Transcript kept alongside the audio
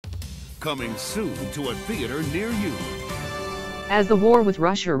Coming soon to a theater near you. As the war with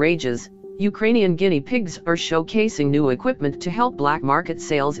Russia rages, Ukrainian guinea pigs are showcasing new equipment to help black market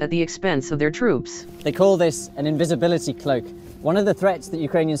sales at the expense of their troops. They call this an invisibility cloak. One of the threats that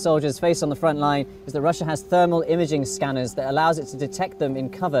Ukrainian soldiers face on the front line is that Russia has thermal imaging scanners that allows it to detect them in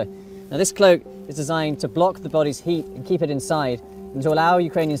cover. Now this cloak is designed to block the body's heat and keep it inside, and to allow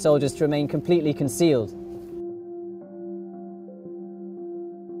Ukrainian soldiers to remain completely concealed.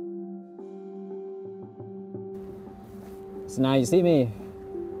 So now you see me,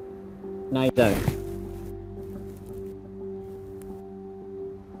 now you don't.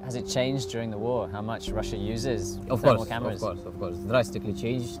 Has it changed during the war, how much Russia uses thermal cameras? Of course, drastically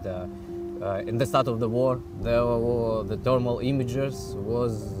changed. In the start of the war, the thermal imagers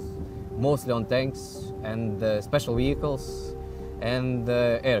was mostly on tanks and special vehicles and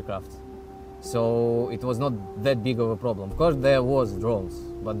aircraft. So it was not that big of a problem. Of course, there was drones,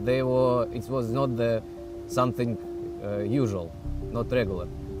 but it was not something usual, not regular.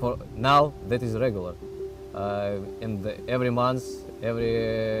 For now, that is regular. And every month,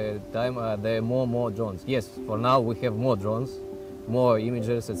 every time, there are more drones. Yes, for now we have more drones, more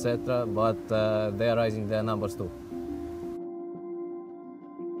imagers, etc. But they are rising their numbers too.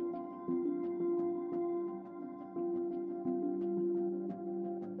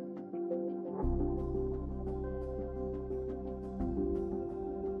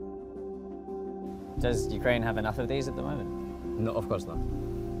 Does Ukraine have enough of these at the moment? No, of course not.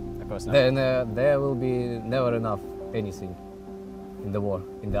 Of course not. Then there will be never enough anything in the war,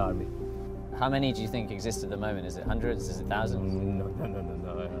 in the army. How many do you think exist at the moment? Is it hundreds? Is it thousands? No.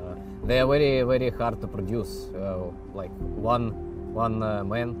 They are very hard to produce. Like one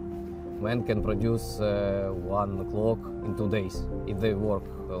man can produce one cloak in 2 days if they work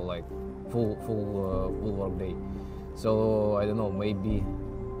like full work day. So I don't know, maybe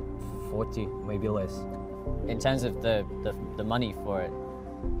 40, maybe less. In terms of the money for it,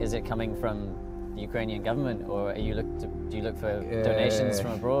 is it coming from the Ukrainian government, or do you look for donations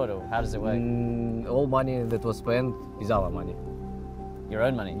from abroad, or how does it work? All money that was spent is our money. Your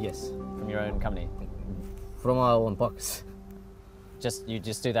own money? Yes. From your own company? From our own pockets. You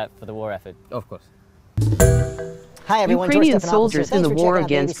just do that for the war effort? Of course. Hi everyone, Ukrainian soldiers in the war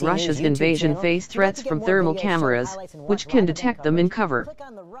against Russia's invasion face threats from thermal cameras, which can detect them in cover.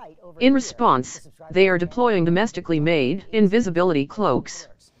 In response, they are deploying domestically made invisibility cloaks.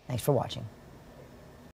 Thanks for watching.